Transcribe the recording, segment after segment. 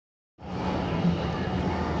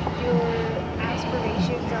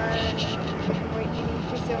are and what you need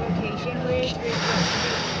facilitation with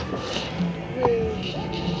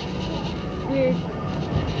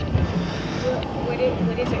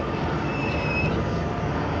what is it?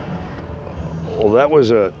 Well, that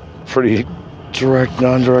was a pretty direct,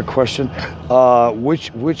 non-direct question.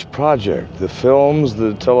 Which project? The films,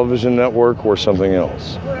 the television network, or something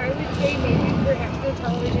else? Well, I would say maybe perhaps the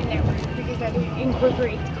television network because that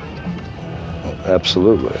incorporates content.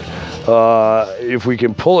 Absolutely. If we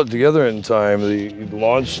can pull it together in time, the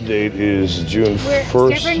launch date is June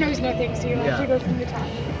 1st. Stefan knows nothing, so you'll have to go from the top.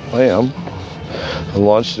 I am. The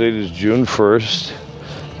launch date is June 1st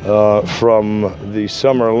from the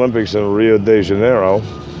Summer Olympics in Rio de Janeiro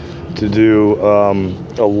to do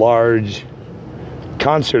a large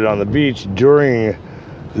concert on the beach during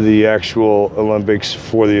the actual Olympics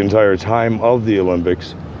for the entire time of the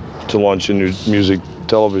Olympics to launch a new music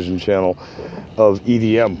television channel of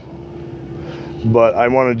EDM. But I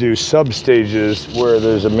want to do sub-stages where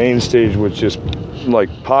there's a main stage with just like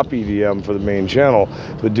pop EDM for the main channel,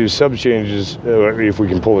 but do sub-changes, if we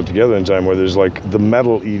can pull it together in time, where there's like the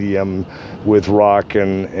metal EDM with rock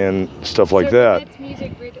and stuff like that. That's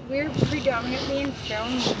music. We're predominantly in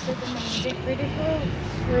film, so the music critical.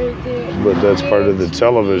 But that's part of the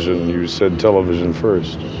television. You said television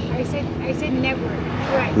first. I said network.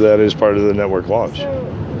 Right. That is part of the network launch. So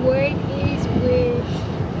what is with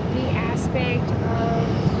the aspect of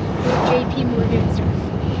the JP Morgan stuff?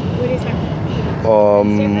 What is that?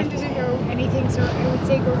 Stefan doesn't know anything, so I would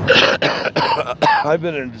say go for it. I've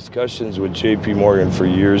been in discussions with JP Morgan for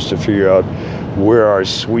years to figure out where our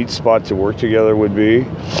sweet spot to work together would be.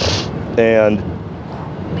 And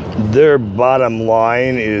their bottom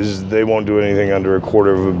line is they won't do anything under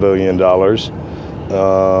 $250 million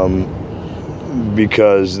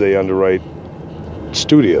because they underwrite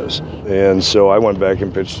studios. And so I went back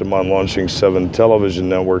and pitched them on launching 7 television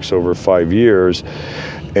networks over 5 years,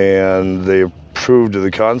 and they approved of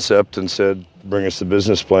the concept and said, bring us the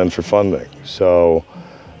business plan for funding. So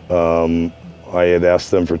I had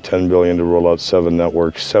asked them for $10 billion to roll out 7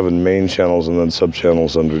 networks, 7 main channels, and then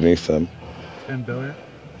sub-channels underneath them. $10 billion?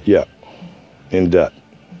 Yeah, in debt.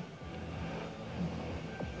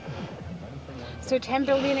 So $10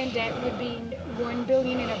 billion in debt would be $1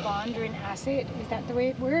 billion in a bond or an asset. Is that the way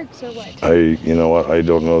it works, or what? You know what? I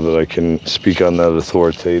don't know that I can speak on that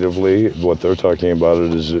authoritatively. What they're talking about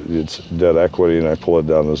it's debt equity, and I pull it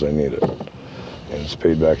down as I need it, and it's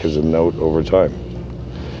paid back as a note over time.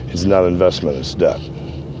 It's not investment; it's debt.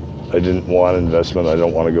 I didn't want investment. I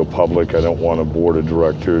don't want to go public. I don't want a board of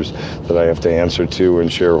directors that I have to answer to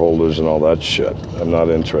and shareholders and all that shit. I'm not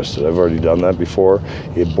interested. I've already done that before.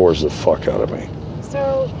 It bores the fuck out of me.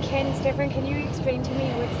 So, Stefan, can you explain to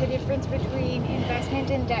me what's the difference between investment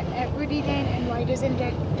and debt equity then, and why doesn't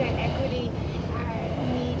debt equity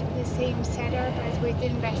need the same setup as with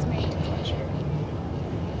investment? Sure.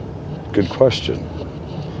 Good question.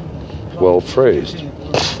 Well phrased.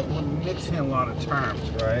 We're mixing a lot of terms,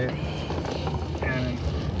 right? And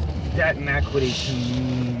debt and equity can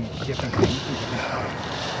mean different things.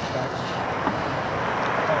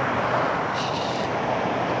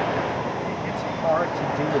 It's hard to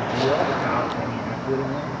do a deal without any equity in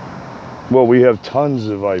it. Well, we have tons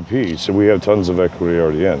of IP, so we have tons of equity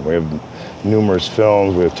already in. We have numerous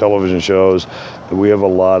films, we have television shows, we have a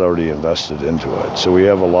lot already invested into it. So we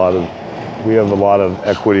have a lot of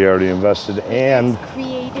equity already invested, and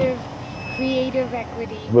creative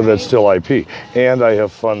equity. But that's still IP. And I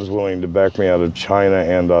have funds willing to back me out of China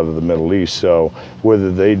and out of the Middle East. So whether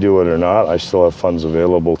they do it or not, I still have funds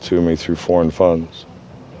available to me through foreign funds.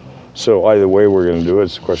 So either way we're going to do it.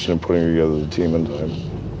 It's a question of putting together the team in time.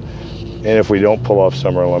 And if we don't pull off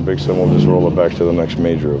Summer Olympics, then we'll just roll it back to the next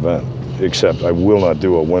major event. Except I will not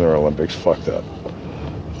do a Winter Olympics. Fuck that.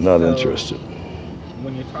 Not interested.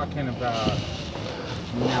 When you're talking about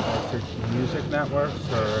networks, it's music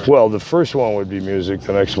networks, or? Well, the first one would be music.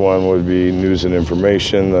 The next one would be news and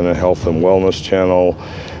information, then a health and wellness channel.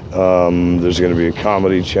 There's going to be a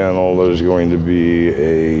comedy channel. There's going to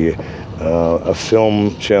be a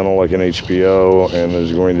film channel like an HBO, and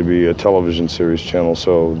there's going to be a television series channel.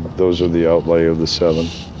 So those are the outlay of the 7.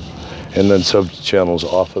 And then sub-channels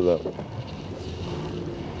off of that.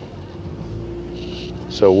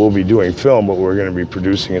 So we'll be doing film, but we're going to be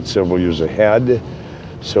producing it several years ahead.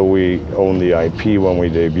 So we own the IP when we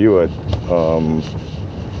debut it.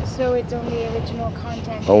 So it's only original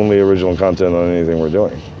content? Only original content on anything we're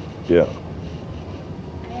doing, yeah.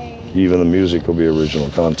 Even the music will be original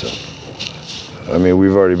content. I mean,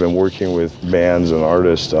 we've already been working with bands and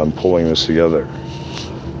artists on pulling this together.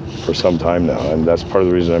 for some time now, and that's part of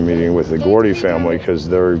the reason I'm meeting with the Gordy family, because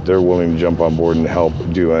they're willing to jump on board and help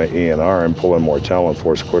do an E&R and pull in more talent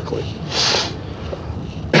for us quickly,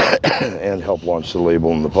 and help launch the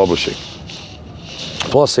label and the publishing.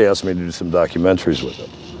 Plus, they asked me to do some documentaries with them.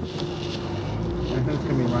 And who's going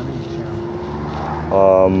to be running the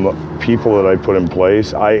channel? People that I put in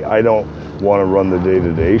place. I don't want to run the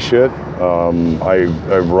day-to-day shit.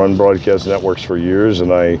 I've run broadcast networks for years,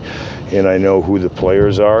 and I know who the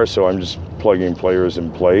players are, so I'm just plugging players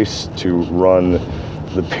in place to run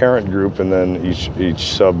the parent group, and then each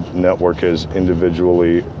sub network is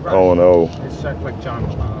individually O&O. It's like John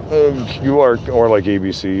Malone. You are, or like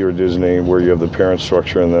ABC or Disney, where you have the parent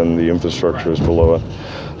structure and then the infrastructure is below it,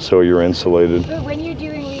 so you're insulated. But when you're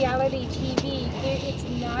doing reality TV, it's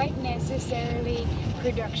not necessarily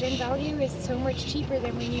production value. Is so much cheaper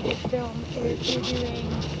than when you do film. If you're doing.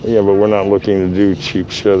 Yeah, but we're not looking to do cheap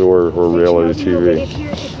shit or reality TV. But if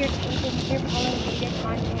you're pulling data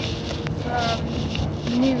content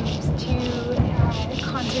from news to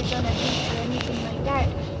concerts on a beach or anything like that,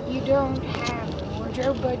 you don't have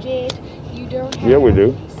wardrobe budget. You don't have. Yeah, we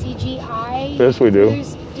do. CGI. Yes, we do.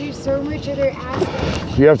 There's so much other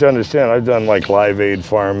aspects. You have to understand, I've done like Live Aid,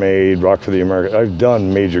 Farm Aid, Rock for the America. I've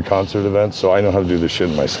done major concert events, so I know how to do this shit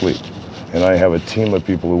in my sleep. And I have a team of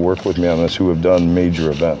people who work with me on this who have done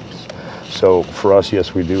major events. So for us,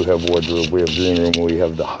 yes, we do have wardrobe, we have green room, we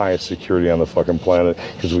have the highest security on the fucking planet,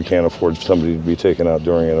 because we can't afford somebody to be taken out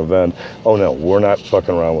during an event. Oh no, we're not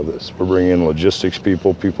fucking around with this. We're bringing in logistics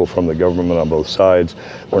people from the government on both sides.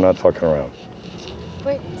 We're not fucking around.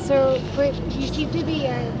 But you seem to be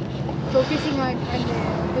focusing on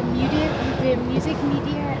the music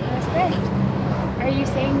media aspect. Are you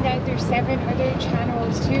saying that there's 7 other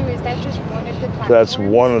channels too? Is that just one of the platforms? That's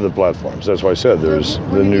one of the platforms. That's why I said there's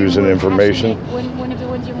the news and information. One of the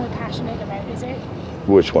ones you're more passionate about, is it?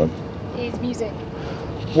 Which one? Is music.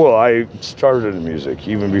 Well, I started in music.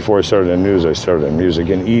 Even before I started in news, I started in music.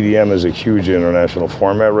 And EDM is a huge international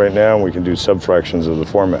format right now, and we can do sub-fractions of the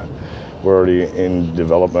format. We're already in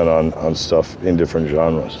development on stuff in different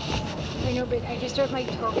genres. I know, but I just don't like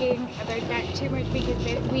talking about that too much, because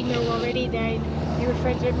we know already that you were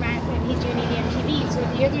friends with Matt and he's doing EDM TV, so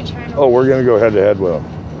the other channel... Oh, we're going to go head-to-head with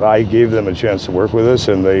them. I gave them a chance to work with us,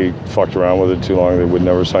 and they fucked around with it too long. They would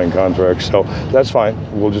never sign contracts, so that's fine.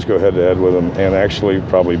 We'll just go head-to-head with them, and actually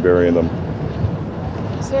probably bury them.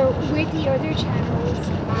 So with the other channels,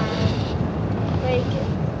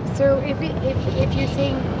 so if you're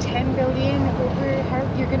saying 10 billion over, how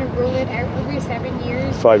you're going to roll it out over 7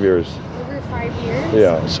 years? 5 years. Over 5 years?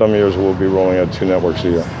 Yeah, some years we'll be rolling out 2 networks a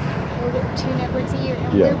year. 2 networks a year.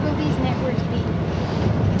 And yeah. Where will these networks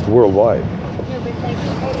be? Worldwide. No, but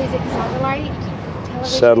is it satellite television?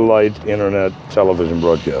 Satellite, internet, television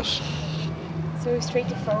broadcasts. So straight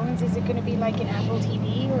to phones, is it going to be like an Apple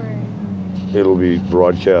TV or? It'll be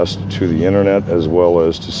broadcast to the internet as well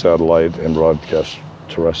as to satellite and broadcast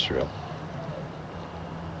terrestrial.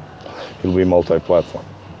 It'll be multi-platform.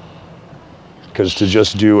 Because to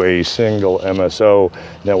just do a single MSO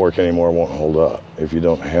network anymore won't hold up. If you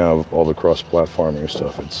don't have all the cross-platforming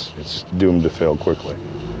stuff, it's doomed to fail quickly.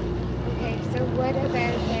 Okay, so what about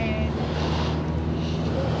then,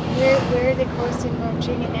 where are the costs in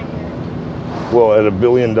launching a network? Well, at $1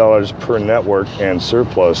 billion per network and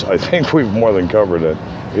surplus, I think we've more than covered it.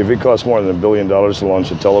 If it costs more than $1 billion to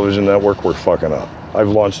launch a television network, we're fucking up. I've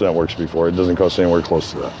launched networks before. It doesn't cost anywhere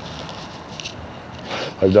close to that.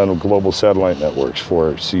 I've done global satellite networks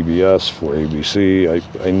for CBS, for ABC.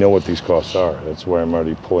 I know what these costs are. That's why I'm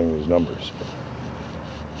already pulling these numbers.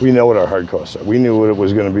 We know what our hard costs are. We knew what it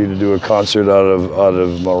was going to be to do a concert out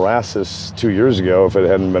of Morassas 2 years ago. If it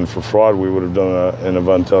hadn't been for fraud, we would have done an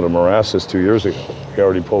event out of Morassas 2 years ago. We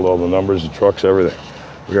already pulled all the numbers, the trucks, everything.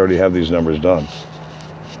 We already have these numbers done.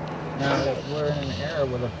 Now, we're in an era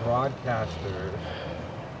with a broadcaster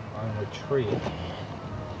on retreat.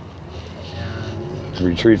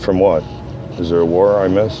 Retreat from what? Is there a war I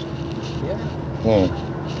missed? Yeah.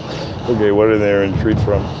 Okay, what are they in retreat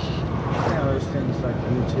from? There's things like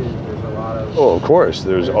YouTube. There's a lot of... Oh, of course.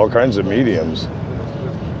 There's all kinds of mediums.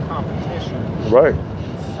 There's competition. Right.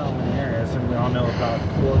 In so many areas, and we all know about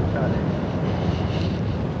cord cutting.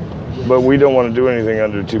 But we don't want to do anything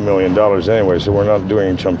under $2 million anyway, so we're not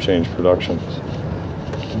doing chump change productions.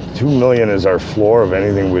 $2 million is our floor of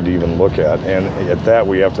anything we'd even look at, and at that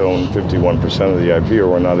we have to own 51% of the IP or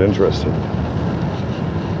we're not interested.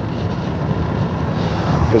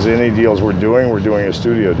 Because any deals we're doing a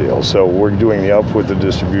studio deal. So we're doing the output, the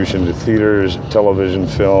distribution to theaters, television,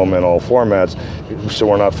 film, and all formats, so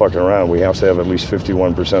we're not fucking around. We have to have at least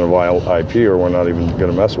 51% of IP or we're not even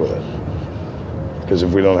going to mess with it. Because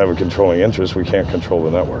if we don't have a controlling interest, we can't control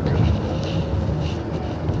the network.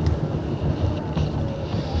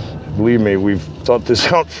 Believe me, we've thought this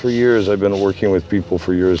out for years. I've been working with people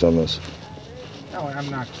for years on this. No, I'm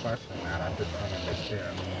not questioning that. I'm just trying to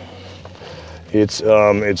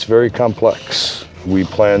understand. It's very complex. We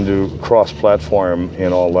plan to cross-platform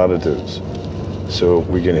in all latitudes. So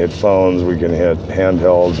we can hit phones, we can hit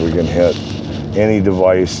handhelds, we can hit any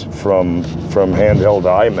device from handheld to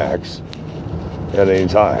IMAX at any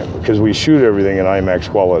time. Because we shoot everything in IMAX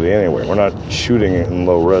quality anyway. We're not shooting it in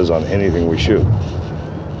low res on anything we shoot.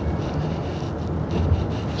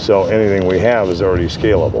 So anything we have is already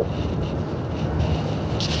scalable.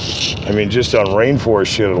 I mean, just on rainforest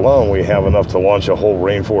shit alone, we have enough to launch a whole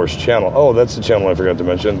rainforest channel. Oh, that's the channel I forgot to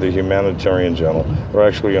mention, the humanitarian channel. We're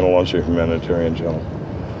actually going to launch a humanitarian channel.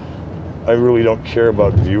 I really don't care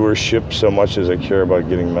about viewership so much as I care about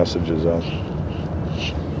getting messages out.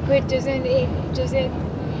 But is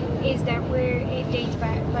that where it dates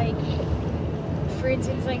back? Like, for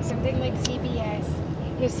instance, like something like CBS.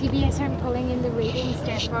 If CBS aren't pulling in the ratings,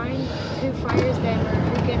 they're fine. Who fires them or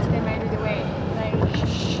who gets them out of the way? Like,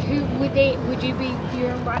 would you be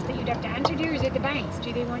your own boss that you'd have to answer to, or is it the banks?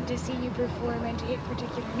 Do they want to see you perform and to hit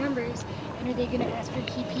particular numbers? And are they going to ask for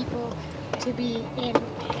key people to be in?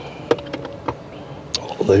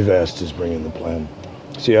 All they've asked is bring in the plan.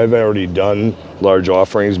 See, I've already done large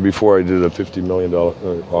offerings before. I did a $50 million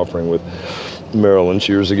offering with Merrill Lynch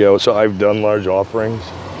years ago. So I've done large offerings.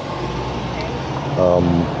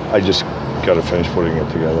 I just got to finish putting it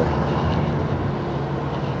together.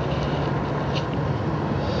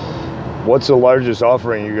 What's the largest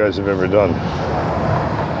offering you guys have ever done?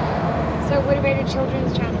 So what about a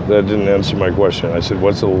children's channel? That didn't answer my question. I said,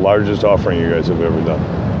 what's the largest offering you guys have ever done?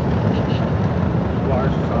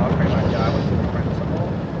 Largest offering, like I was the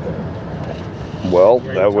principal. Well,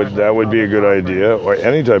 that would be a good idea. Or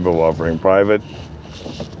any type of offering, private,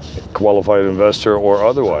 qualified investor, or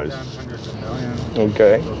otherwise. Hundreds of millions.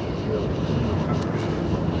 Okay.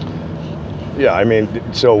 Yeah, I mean,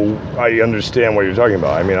 so I understand what you're talking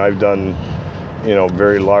about. I mean, I've done,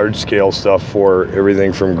 very large scale stuff for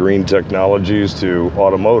everything from green technologies to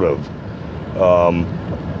automotive.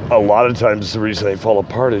 A lot of times the reason they fall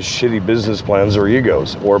apart is shitty business plans or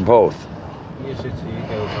egos, or both. You should see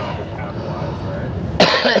egos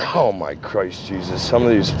undercapitalized, right? Oh my Christ, Jesus. Some of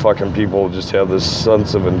these fucking people just have this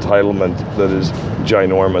sense of entitlement that is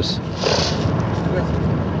ginormous.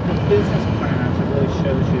 With business plans, it really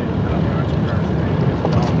shows you how the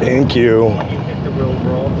entrepreneurs think. Thank you. When you hit the real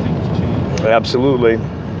world, things change. Absolutely.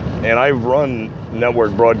 And I've run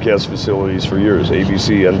network broadcast facilities for years,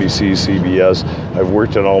 ABC, NBC, CBS. I've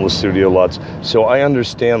worked in all the studio lots. So I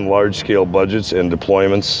understand large-scale budgets and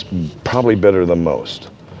deployments probably better than most.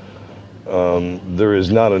 There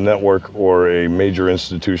is not a network or a major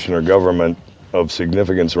institution or government of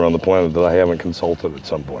significance around the planet that I haven't consulted at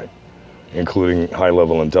some point, including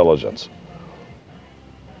high-level intelligence.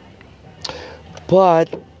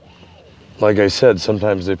 But, like I said,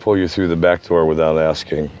 sometimes they pull you through the back door without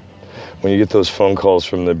asking. When you get those phone calls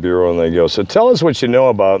from the bureau and they go, so tell us what you know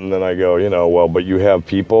about, and then I go, well, but you have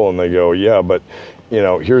people, and they go, yeah, but,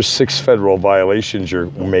 here's 6 federal violations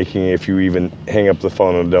you're making if you even hang up the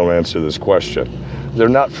phone and don't answer this question. They're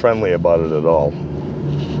not friendly about it at all.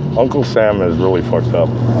 Uncle Sam is really fucked up.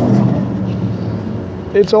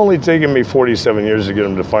 It's only taken me 47 years to get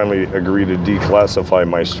him to finally agree to declassify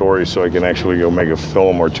my story so I can actually go make a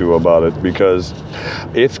film or 2 about it, because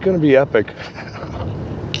it's going to be epic.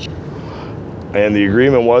 And the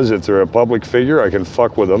agreement was, if they're a public figure, I can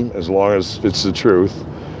fuck with them as long as it's the truth.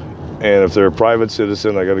 And if they're a private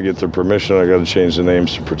citizen, I got to get their permission. I got to change the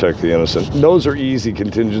names to protect the innocent. Those are easy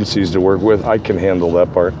contingencies to work with. I can handle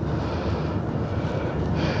that part.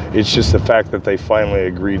 It's just the fact that they finally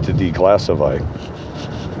agreed to declassify.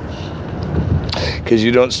 Because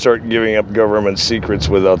you don't start giving up government secrets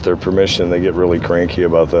without their permission. They get really cranky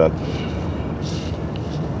about that.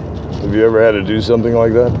 Have you ever had to do something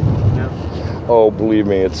like that? Oh, believe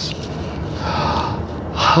me, it's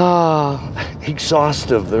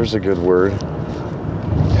exhaustive. There's a good word.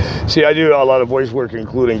 See, I do a lot of voice work,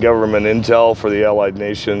 including government intel for the Allied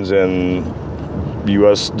Nations and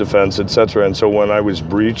U.S. defense, etc. And so when I was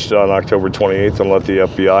breached on October 28th and let the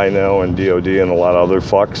FBI know and DOD and a lot of other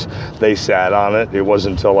fucks, they sat on it. It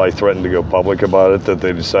wasn't until I threatened to go public about it that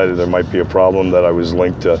they decided there might be a problem, that I was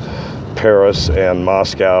linked to Paris and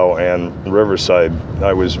Moscow and Riverside.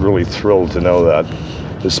 I was really thrilled to know that,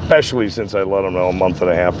 especially since I let them know a month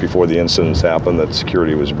and a half before the incidents happened that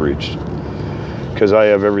security was breached. because I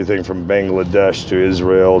have everything from Bangladesh to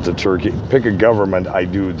Israel to Turkey. Pick a government, I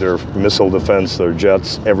do their missile defense, their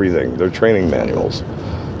jets, everything, their training manuals.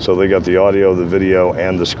 So they got the audio, the video,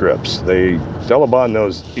 and the scripts. Taliban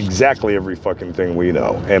knows exactly every fucking thing we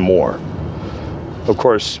know, and more. Of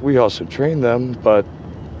course, we also train them, but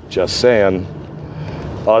just saying,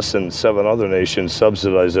 us and 7 other nations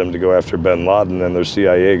subsidize them to go after bin Laden and their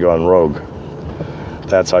CIA gone rogue.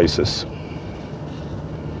 That's ISIS.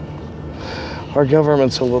 Our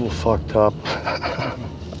government's a little fucked up.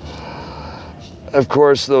 Of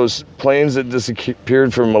course, those planes that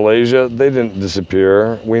disappeared from Malaysia, they didn't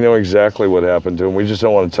disappear. We know exactly what happened to them. We just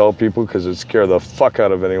don't want to tell people because it scared the fuck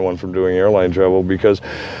out of anyone from doing airline travel, because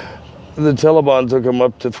the Taliban took them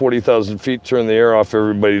up to 40,000 feet, turned the air off,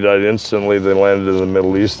 everybody died instantly. They landed in the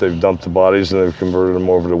Middle East, they've dumped the bodies, and they've converted them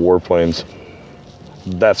over to warplanes.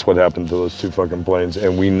 That's what happened to those 2 fucking planes,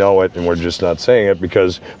 and we know it, and we're just not saying it,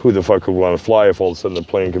 because who the fuck would want to fly if all of a sudden the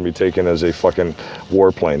plane can be taken as a fucking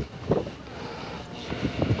warplane?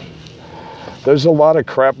 There's a lot of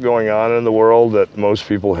crap going on in the world that most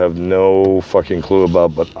people have no fucking clue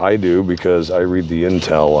about, but I do, because I read the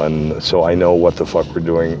intel, and so I know what the fuck we're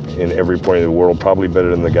doing in every point of the world, probably better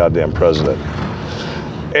than the goddamn president.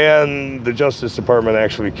 And the Justice Department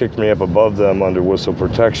actually kicked me up above them under whistle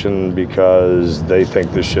protection because they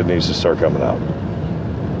think this shit needs to start coming out.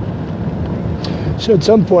 So at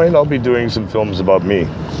some point I'll be doing some films about me,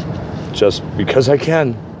 just because I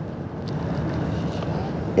can.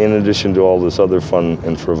 In addition to all this other fun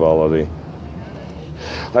and frivolity.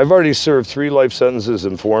 I've already served 3 life sentences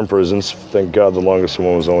in foreign prisons. Thank God the longest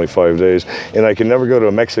one was only 5 days. And I can never go to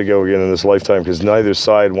Mexico again in this lifetime because neither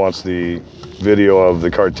side wants the video of the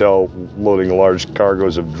cartel loading large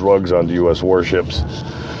cargoes of drugs onto U.S. warships.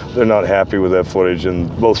 They're not happy with that footage, and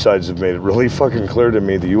both sides have made it really fucking clear to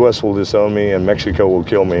me the U.S. will disown me and Mexico will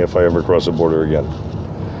kill me if I ever cross the border again.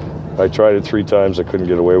 I tried it 3 times, I couldn't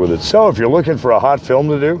get away with it. So if you're looking for a hot film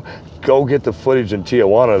to do, go get the footage in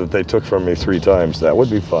Tijuana that they took from me 3 times. That would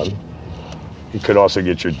be fun. You could also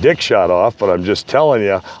get your dick shot off, but I'm just telling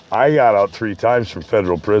you, I got out 3 times from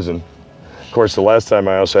federal prison. Of course, the last time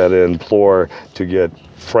I also had to implore to get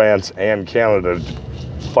France and Canada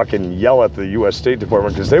to fucking yell at the U.S. State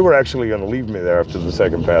Department, because they were actually going to leave me there after the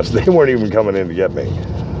second pass. They weren't even coming in to get me.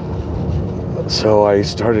 So I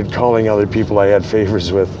started calling other people I had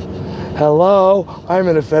favors with. Hello, I'm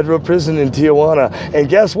in a federal prison in Tijuana, and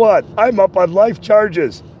guess what? I'm up on life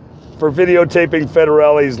charges for videotaping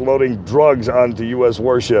federales loading drugs onto U.S.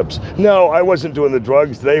 warships. No, I wasn't doing the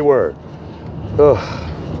drugs, they were. Ugh.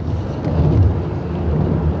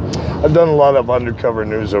 I've done a lot of undercover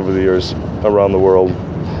news over the years around the world.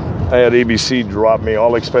 I had ABC drop me,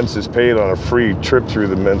 all expenses paid, on a free trip through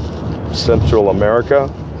the Central America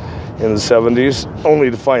in the 70s, only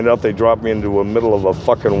to find out they dropped me into the middle of a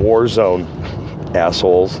fucking war zone.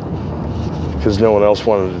 Assholes. Because no one else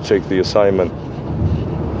wanted to take the assignment.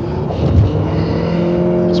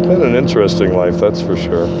 It's been an interesting life, that's for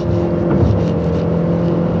sure.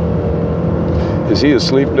 Is he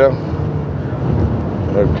asleep now?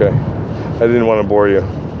 Okay. I didn't want to bore you.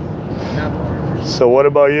 So what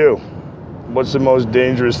about you? What's the most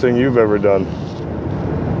dangerous thing you've ever done?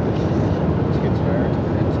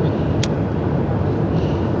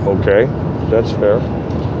 Okay, that's fair.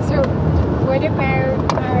 So, what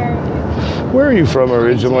about where are you from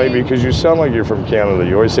originally? Because you sound like you're from Canada.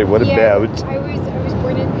 You always say, what about? I was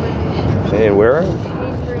born in Berlin. And where? In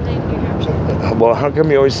Berlin, New Hampshire. Well, how come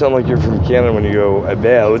you always sound like you're from Canada when you go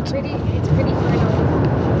about? It's pretty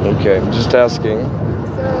final. Okay, I'm just asking. So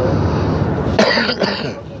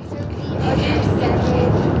the other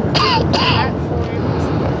 7 platforms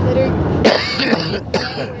that are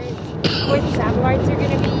what satellites are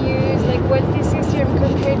going to be used, like what's the system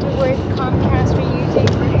compared to what Comcast are using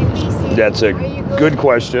for NBC? That's a good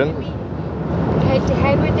question. Head to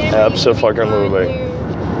head with them? Abso-fucking-lutely.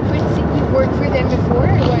 You worked for them before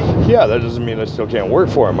or what? Yeah, that doesn't mean I still can't work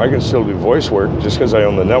for them. I can still do voice work. Just because I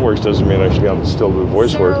own the networks doesn't mean I can still do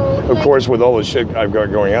voice work. Of course, with all the shit I've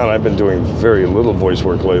got going on, I've been doing very little voice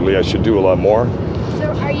work lately. I should do a lot more.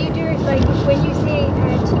 So are you doing, like, when you say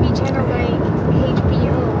a TV channel like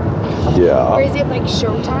HBO, yeah. or is it like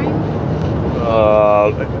Showtime?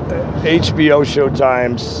 HBO,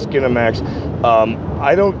 Showtime, Skinamax.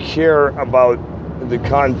 I don't care about the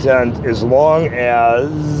content as long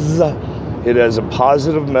as it has a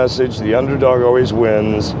positive message, the underdog always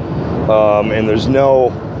wins, and there's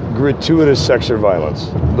no gratuitous sex or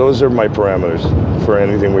violence. Those are my parameters for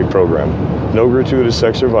anything we program. No gratuitous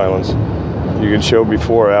sex or violence. You can show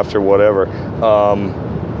before, after, whatever.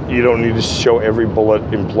 You don't need to show every bullet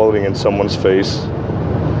imploding in someone's face.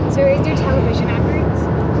 So is there television adverts?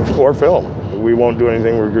 Or film. We won't do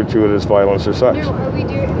anything with gratuitous violence or sex. No, are we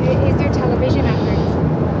doing? Is there television adverts?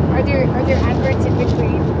 Are there adverts in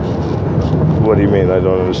between? What do you mean? I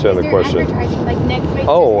don't understand the question. Advertising like Netflix?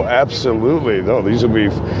 Oh, absolutely. No, these will be.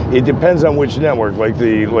 It depends on which network. Like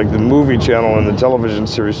the movie channel and the television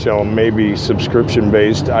series channel may be subscription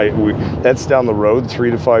based. That's down the road,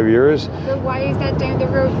 3 to 5 years. But why is that down the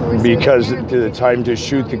road? Because the time to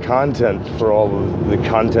shoot the content for all the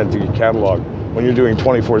content to get cataloged. When you're doing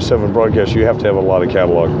 24/7 broadcast, you have to have a lot of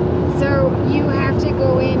catalog. So you have to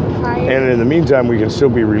go in prior. And in the meantime, we can still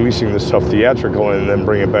be releasing the stuff theatrical and then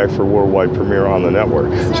bring it back for worldwide premiere on the network.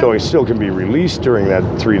 So it still can be released during that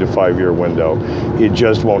 3 to 5 year window. It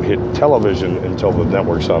just won't hit television until the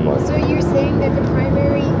network's online. So you're saying that the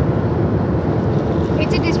primary,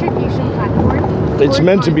 it's a distribution platform? It's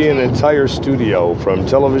meant to be an entire studio, from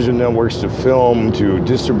television networks to film to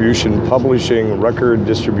distribution, publishing, record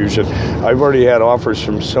distribution. I've already had offers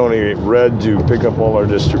from Sony Red to pick up all our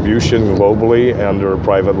distribution globally under a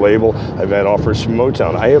private label. I've had offers from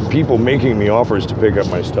Motown. I have people making me offers to pick up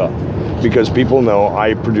my stuff because people know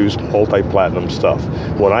I produce multi-platinum stuff.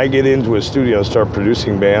 When I get into a studio and start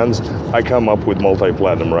producing bands, I come up with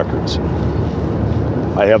multi-platinum records.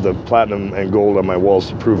 I have the platinum and gold on my walls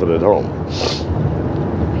to prove it at home.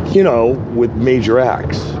 You know, with major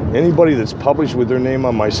acts. Anybody that's published with their name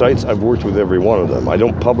on my sites, I've worked with every one of them. I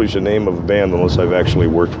don't publish a name of a band unless I've actually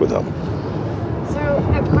worked with them. So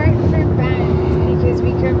apart from bands, because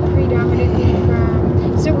we come predominantly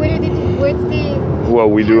from, so what's the... Well,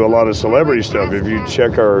 we do a lot of celebrity stuff. If you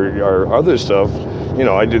check our other stuff, you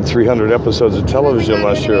know, I did 300 episodes of television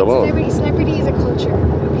last year alone. Celebrity is a culture,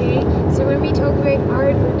 okay? So when we talk about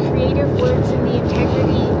art or creative works and the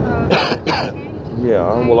integrity of content,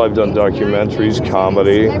 yeah, well, I've done documentaries,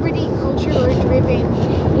 comedy. Celebrity culture or driven,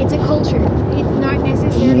 it's a culture. It's not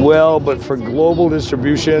necessarily. Well, but for global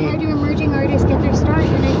distribution, how do emerging artists get their start?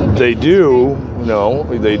 And I think they do. No,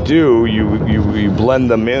 they do. You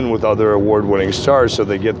blend them in with other award-winning stars so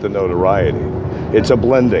they get the notoriety. It's a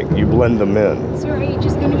blending. You blend them in. So are you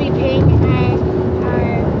just going to be paying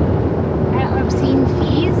obscene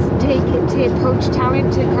fees to poach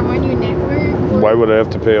talent to come on your network? Why would I have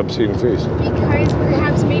to pay obscene fees? Because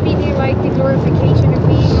perhaps maybe they like the glorification of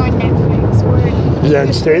being on Netflix, or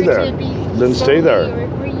then stay there. Then stay there.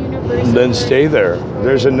 Then stay there.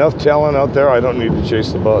 There's enough talent out there. I don't need to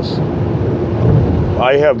chase the bus.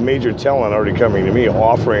 I have major talent already coming to me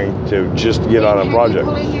offering to just get on a project.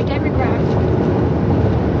 Pulling your demographic.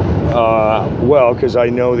 Well, because I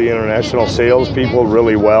know the international salespeople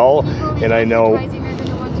really well, and I know.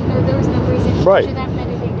 Right.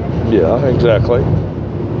 Yeah, exactly.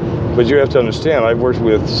 But you have to understand, I've worked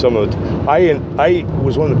with some of the. I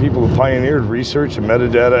was one of the people who pioneered research and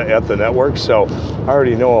metadata at the network, so I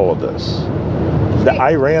already know all of this.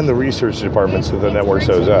 I ran the research departments of the networks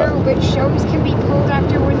I was at. But shows can be pulled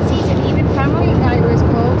after one season. Even Family Guy was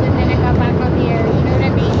pulled, and then it got back on the air. You know what I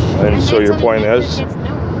mean? And so your point is.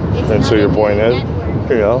 And so your point is,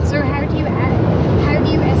 you know. So how do you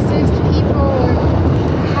assist people? Or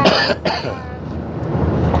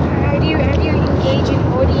how do you engage an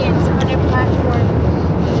audience on a platform?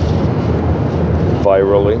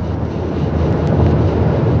 Virally.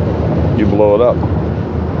 You blow it up.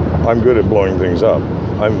 I'm good at blowing things up.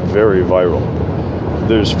 I'm very viral.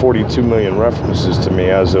 There's 42 million references to me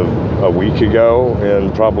as of a week ago,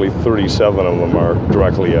 and probably 37 of them are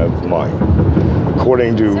directly of mine.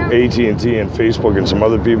 According to AT&T and Facebook and some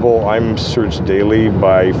other people, I'm searched daily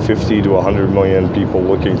by 50 to 100 million people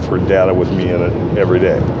looking for data with me in it every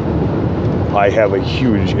day. I have a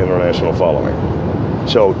huge international following.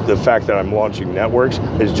 So the fact that I'm launching networks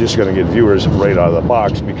is just going to get viewers right out of the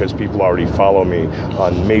box because people already follow me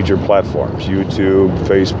on major platforms, YouTube,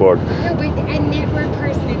 Facebook. No, but a network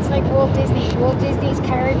person, it's like Walt Disney. Walt Disney's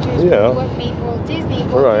characters were what made Walt Disney.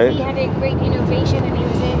 Walt Disney had a great innovation, and he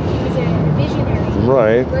was a visionary.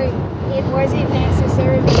 Right. But it wasn't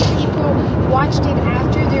necessarily. People watched it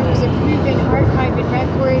after there was a proven archive and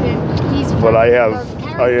record, and these. But I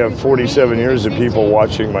have 47 years of people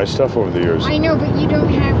watching my stuff over the years. I know, but you don't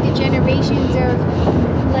have the generations of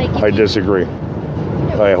like. I disagree.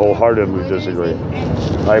 I wholeheartedly disagree.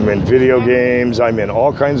 I'm in video games. I'm in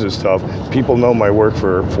all kinds of stuff. People know my work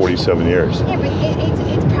for 47 years. Yeah, but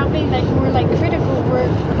it's probably like more like critical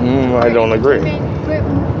work. I don't agree.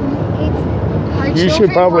 You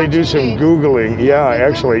should probably do some Googling. Yeah,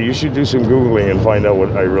 actually, you should do some Googling and find out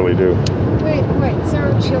what I really do. Wait,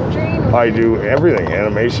 so children? I do everything.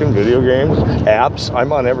 Animation, video games, apps.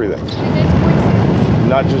 I'm on everything. And that's voices.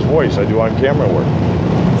 Not just voice. I do on-camera work.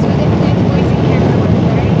 So that's voice and camera work,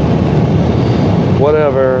 right?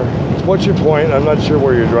 Whatever. What's your point? I'm not sure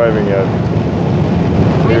where you're driving at.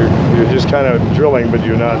 You're just kind of drilling, but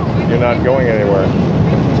you're not going anywhere.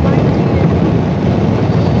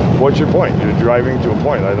 What's your point? You're driving to a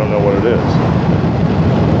point. I don't know what it is.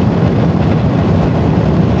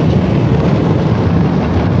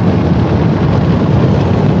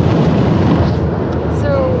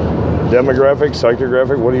 Demographic,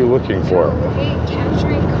 psychographic, what are you looking for?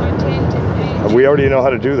 Capturing content. We already know how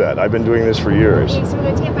to do that. I've been doing this for years. Okay, so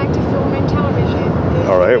let's get back to film and television.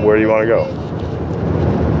 All right, where do you want to go?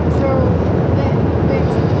 So,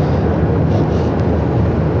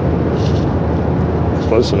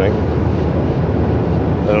 let's... Listening.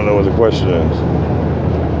 I don't know what the question is.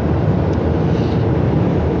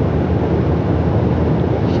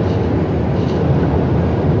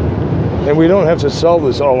 And we don't have to solve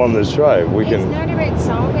this all on this drive. We can. It's not about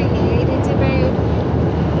solving it. It's about.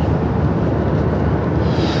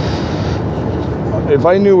 If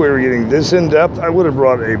I knew we were getting this in depth, I would have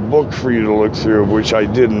brought a book for you to look through, which I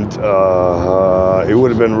didn't. It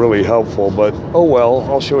would have been really helpful, but oh well.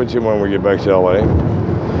 I'll show it to you when we get back to LA.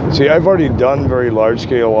 See, I've already done very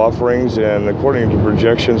large-scale offerings, and according to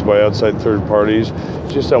projections by outside third parties,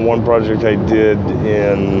 just on one project I did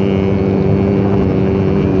in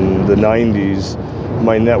the 90s,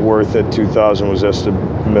 my net worth at 2000 was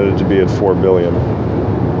estimated to be at $4 billion.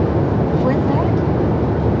 What's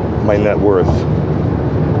that? My net worth.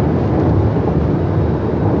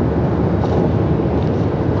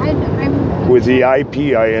 With the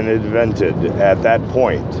IP I had invented at that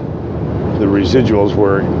point, the residuals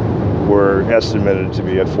were estimated to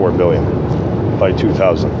be at $4 billion by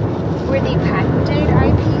 2000. Were they patented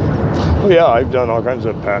IP? Oh yeah, I've done all kinds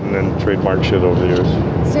of patent and trademark shit over the years.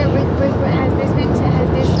 So has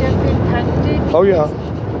this stuff been patented? Oh yeah.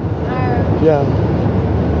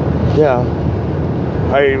 Yeah.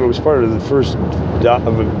 I was part of the first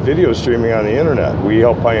of a video streaming on the internet. We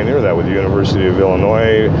helped pioneer that with the University of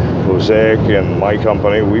Illinois, Mosaic, and my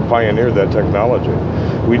company. We pioneered that technology.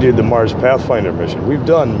 We did the Mars Pathfinder mission. We've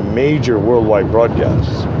done major worldwide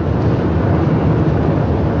broadcasts.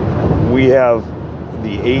 We have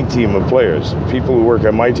the A team of players. People who work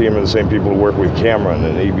on my team are the same people who work with Cameron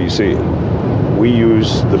and ABC. We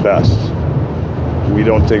use the best. We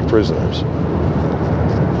don't take prisoners.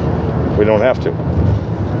 We don't have to.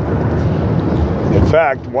 In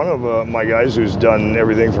fact, one of my guys who's done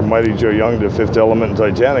everything from Mighty Joe Young to Fifth Element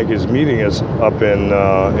and Titanic is meeting us up in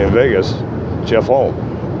Vegas, Jeff Holm,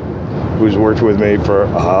 who's worked with me for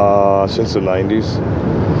since the 90s.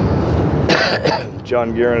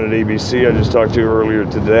 John Guerin at ABC, I just talked to earlier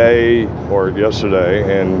today or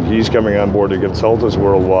yesterday, and he's coming on board to consult us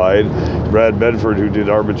worldwide. Brad Bedford, who did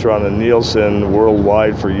Arbitron and Nielsen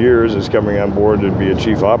worldwide for years, is coming on board to be a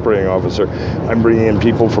chief operating officer. I'm bringing in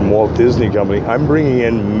people from Walt Disney Company. I'm bringing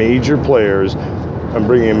in major players. I'm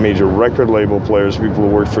bringing in major record label players, people who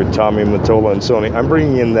worked for Tommy Mottola and Sony. I'm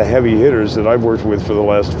bringing in the heavy hitters that I've worked with for the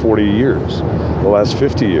last 40 years, the last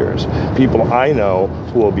 50 years. People I know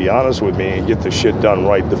who will be honest with me and get the shit done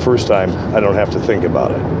right the first time. I don't have to think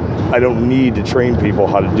about it. I don't need to train people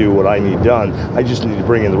how to do what I need done. I just need to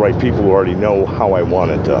bring in the right people who already know how I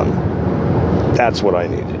want it done. That's what I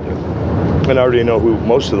need to do. And I already know who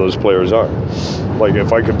most of those players are. Like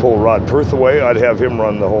if I could pull Rod Perth away, I'd have him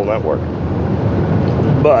run the whole network.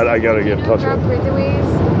 But I gotta get in touch with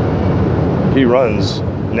him. He runs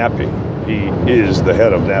NAPI. He is the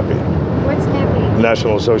head of NAPI. What's NAPI?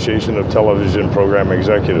 National Association of Television Program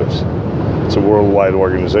Executives. It's a worldwide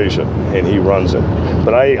organization, and he runs it.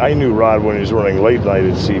 But I knew Rod when he was running late night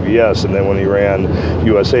at CBS, and then when he ran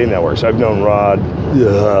USA Networks. I've known Rod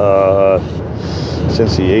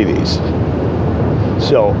since the 80s.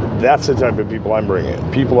 So that's the type of people I'm bringing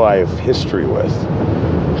in. People I have history with.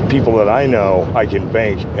 People that I know I can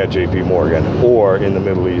bank at JP Morgan or in the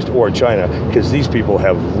Middle East or China, because these people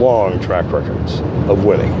have long track records of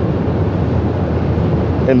winning.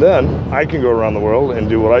 And then I can go around the world and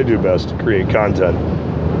do what I do best, create content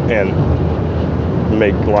and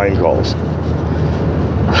make line calls.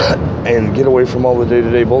 And get away from all the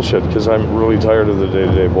day-to-day bullshit, because I'm really tired of the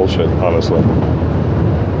day-to-day bullshit, honestly.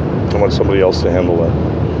 I want somebody else to handle that.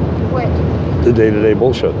 What? The day-to-day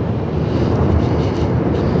bullshit.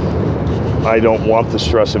 I don't want the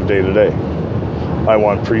stress of day-to-day. I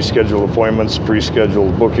want pre-scheduled appointments,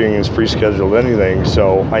 pre-scheduled bookings, pre-scheduled anything,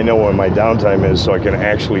 so I know when my downtime is, so I can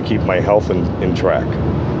actually keep my health in track,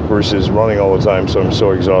 versus running all the time, so I'm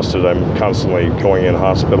so exhausted I'm constantly going in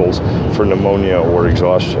hospitals for pneumonia or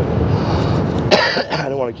exhaustion. I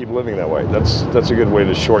don't want to keep living that way. That's a good way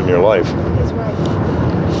to shorten your life. That's right.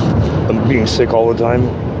 I'm being sick all the time.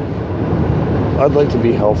 I'd like to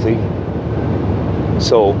be healthy.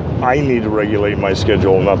 So I need to regulate my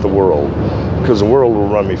schedule, not the world, because the world will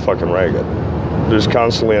run me fucking ragged. There's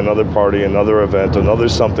constantly another party, another event, another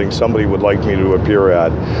something somebody would like me to appear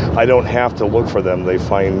at. I don't have to look for them, they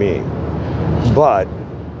find me. But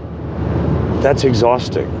that's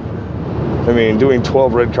exhausting. I mean, doing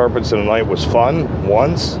 12 red carpets in a night was fun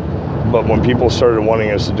once, but when people started wanting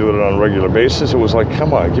us to do it on a regular basis, it was like,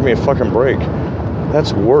 come on, give me a fucking break.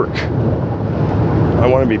 That's work. I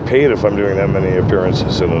want to be paid if I'm doing that many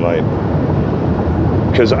appearances in a night.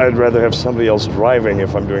 Because I'd rather have somebody else driving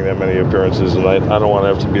if I'm doing that many appearances a night. I don't want to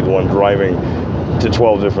have to be the one driving to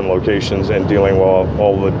 12 different locations and dealing with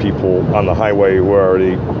all the people on the highway who are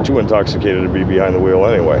already too intoxicated to be behind the wheel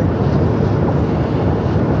anyway.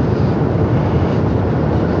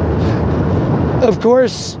 Of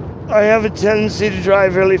course, I have a tendency to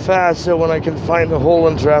drive really fast, so when I can find a hole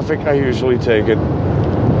in traffic, I usually take it.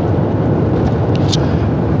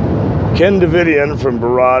 Ken Davidian from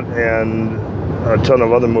Barat and a ton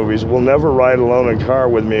of other movies will never ride alone in a car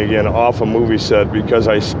with me again off a movie set because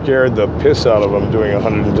I scared the piss out of him doing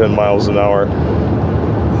 110 miles an hour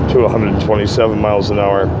to 127 miles an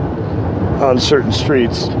hour on certain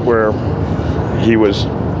streets where he was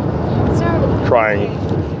crying.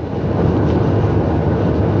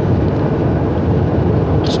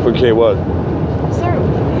 Okay, what? So,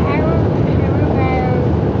 how about,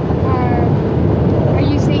 are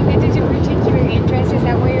you saying that there's a particular interest? Is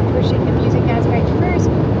that why you're pushing the music aspect first?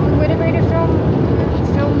 Or what about a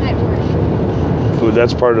film network? Well,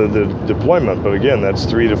 that's part of the deployment, but again, that's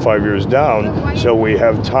 3 to 5 years down, so we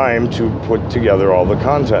have time to put together all the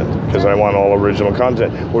content, because I want all original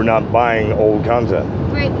content. We're not buying old content.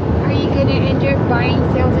 But are you going to end up buying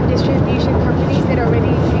sales and distribution companies that already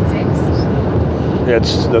exist?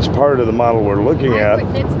 That's part of the model we're looking at.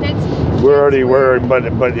 But that's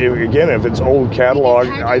but again, if it's old catalog,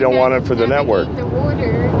 I don't want it for the network.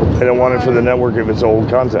 I don't want it for the network if it's old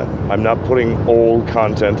content. I'm not putting old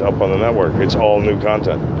content up on the network. It's all new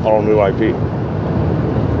content, all new IP.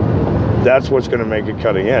 That's what's going to make it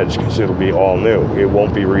cutting edge, because it'll be all new. It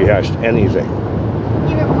won't be rehashed anything.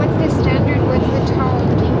 Yeah, but what's the standard? What's the tone?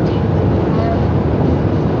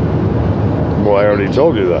 Well, I already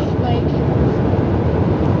told you that.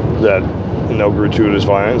 That no gratuitous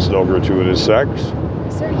violence, no gratuitous sex.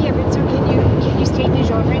 So yeah, but so can you state the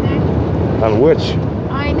genre then? On which?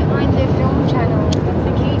 On the film channel, that's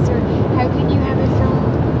the case. Or how can you have a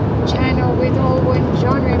film channel with all one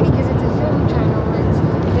genre because it's a film channel?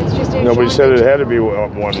 It's just a Nobody said it had to be channel.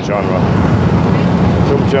 one genre.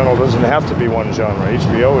 Film channel doesn't have to be one genre.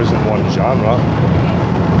 HBO isn't one genre.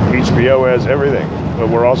 HBO has everything. But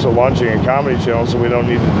we're also launching a comedy channel, so we don't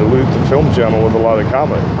need to dilute the film channel with a lot of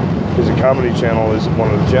comedy, because the comedy channel is one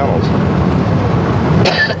of the channels.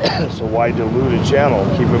 So why dilute a channel?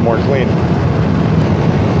 Keep it more clean.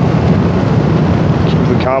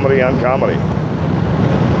 Keep the comedy on comedy.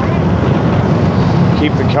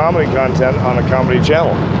 Keep the comedy content on a comedy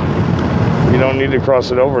channel. You don't need to cross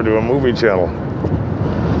it over to a movie channel.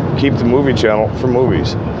 Keep the movie channel for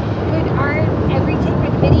movies. But aren't everything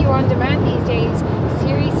with video on demand these days?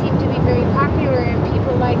 Series seem to be very popular, and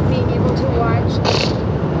people like being able to watch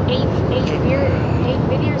eight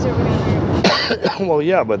videos or whatever. Well,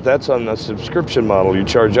 yeah, but that's on the subscription model. You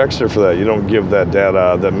charge extra for that. You don't give that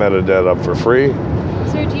data, that metadata up for free.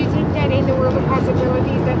 So do you think that in the world of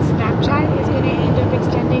possibilities that Snapchat is going to end up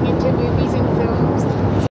extending into movies and films?